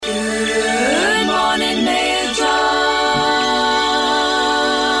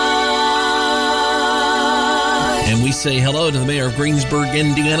say hello to the mayor of Greensburg,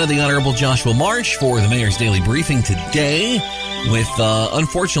 Indiana, the Honorable Joshua Marsh, for the mayor's daily briefing today with,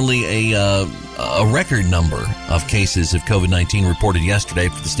 unfortunately, a record number of cases of COVID-19 reported yesterday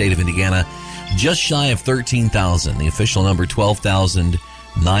for the state of Indiana, just shy of 13,000. The official number,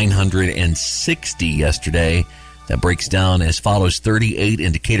 12,960 yesterday. That breaks down as follows: 38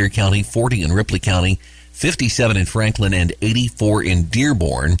 in Decatur County, 40 in Ripley County, 57 in Franklin, and 84 in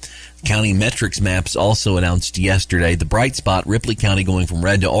Dearborn. County metrics maps also announced yesterday. The bright spot, Ripley County going from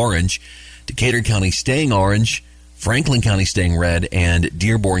red to orange, Decatur County staying orange, Franklin County staying red, and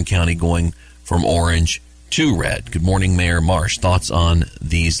Dearborn County going from orange to red. Good morning, Mayor Marsh. Thoughts on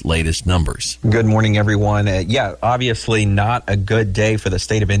these latest numbers? Good morning, everyone. Obviously not a good day for the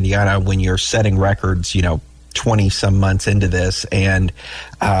state of Indiana when you're setting records, 20-some months into this, and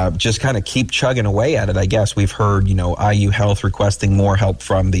just kind of keep chugging away at it, I guess. We've heard, IU Health requesting more help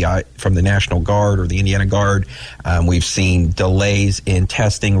from the National Guard or the Indiana Guard. We've seen delays in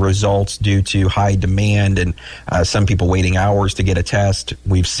testing results due to high demand and some people waiting hours to get a test.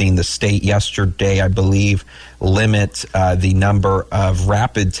 We've seen the state yesterday, I believe, limit the number of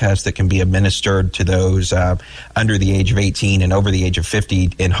rapid tests that can be administered to those under the age of 18 and over the age of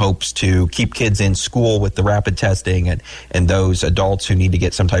 50 in hopes to keep kids in school with the rapid testing and those adults who need to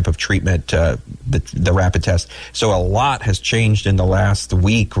get some type of treatment, the rapid test. So a lot has changed in the last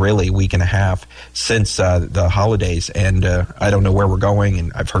week and a half since the holidays, and I don't know where we're going,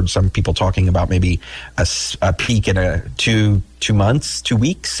 and I've heard some people talking about maybe a peak in 2 months, 2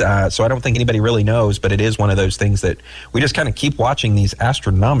 weeks. So I don't think anybody really knows, but it is one of those things that we just kind of keep watching these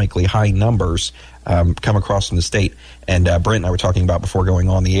astronomically high numbers come across from the state. And Brent and I were talking about before going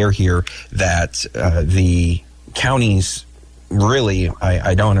on the air here that the counties really,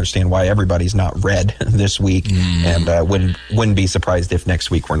 I don't understand why everybody's not red this week, and wouldn't be surprised if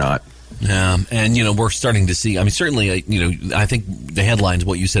next week we're not. Yeah, and, we're starting to see, certainly, I think the headlines,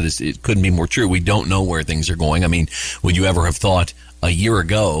 what you said, is it couldn't be more true. We don't know where things are going. Would you ever have thought a year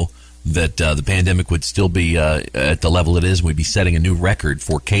ago that the pandemic would still be at the level it is? We'd be setting a new record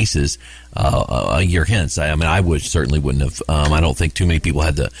for cases a year hence. I certainly wouldn't have. I don't think too many people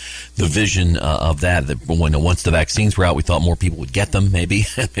had the vision of that once the vaccines were out, we thought more people would get them. Maybe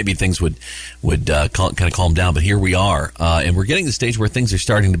things would kind of calm down. But here we are, and we're getting to the stage where things are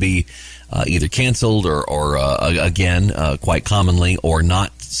starting to be either canceled or again, quite commonly, or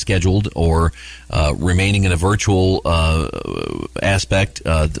not scheduled, or remaining in a virtual aspect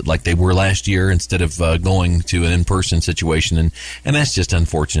like they were last year instead of going to an in-person situation, and that's just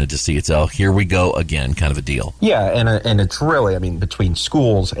unfortunate to see. It's here we go again kind of a deal. Yeah, and it's really, between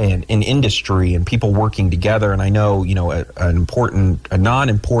schools and industry and people working together, and I know, a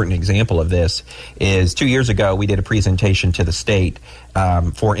non-important example of this is 2 years ago we did a presentation to the state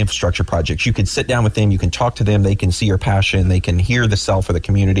for infrastructure projects. You can sit down with them, you can talk to them, they can see your passion, they can hear the sell for the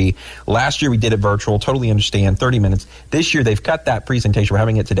community. Last year we did it virtual, totally understand, 30 minutes. This year they've cut that presentation, we're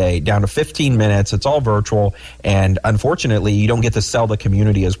having it today, down to 15 minutes. It's all virtual, and unfortunately you don't get to sell the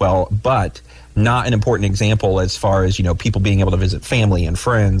community as well, but not an important example as far as, people being able to visit family and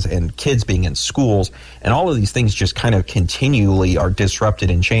friends and kids being in schools, and all of these things just kind of continually are disrupted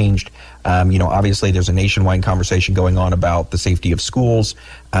and changed. Obviously there's a nationwide conversation going on about the safety of schools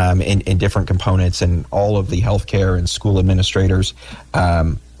in different components, and all of the healthcare and school administrators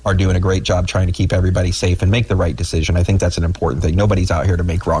are doing a great job trying to keep everybody safe and make the right decision. I think that's an important thing. Nobody's out here to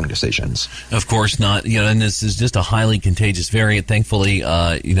make wrong decisions. Of course not. And this is just a highly contagious variant. Thankfully,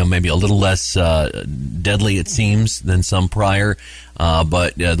 maybe a little less deadly, it seems, than some prior.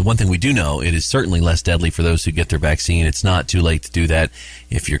 But the one thing we do know, it is certainly less deadly for those who get their vaccine. It's not too late to do that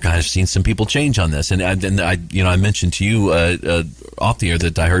if you're kind of seeing some people change on this. And I mentioned to you off the air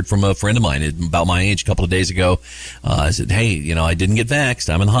that I heard from a friend of mine about my age a couple of days ago. I said, hey, I didn't get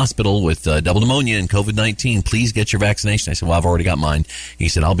vaxxed. I'm in the hospital with double pneumonia and COVID-19. Please get your vaccination. I said, well, I've already got mine. He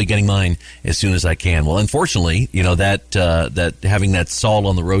said, I'll be getting mine as soon as I can. Well, unfortunately, that having that Saul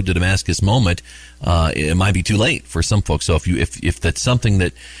on the road to Damascus moment, it might be too late for some folks. So if that's something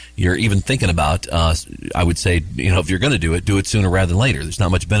that you're even thinking about, I would say, if you're going to do it sooner rather than later. There's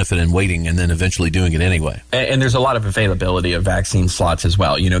not much benefit in waiting and then eventually doing it anyway. And there's a lot of availability of vaccine slots as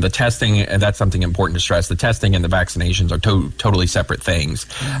well. The testing, and that's something important to stress, the testing and the vaccinations are totally separate things.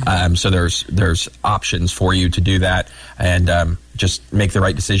 So there's options for you to do that, and just make the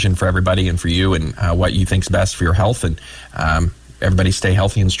right decision for everybody and for you, and what you think's best for your health, and everybody stay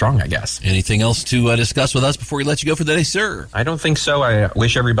healthy and strong, I guess. Anything else to discuss with us before we let you go for the day, sir? I don't think so. I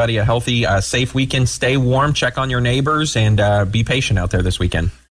wish everybody a healthy, safe weekend. Stay warm, check on your neighbors, and be patient out there this weekend.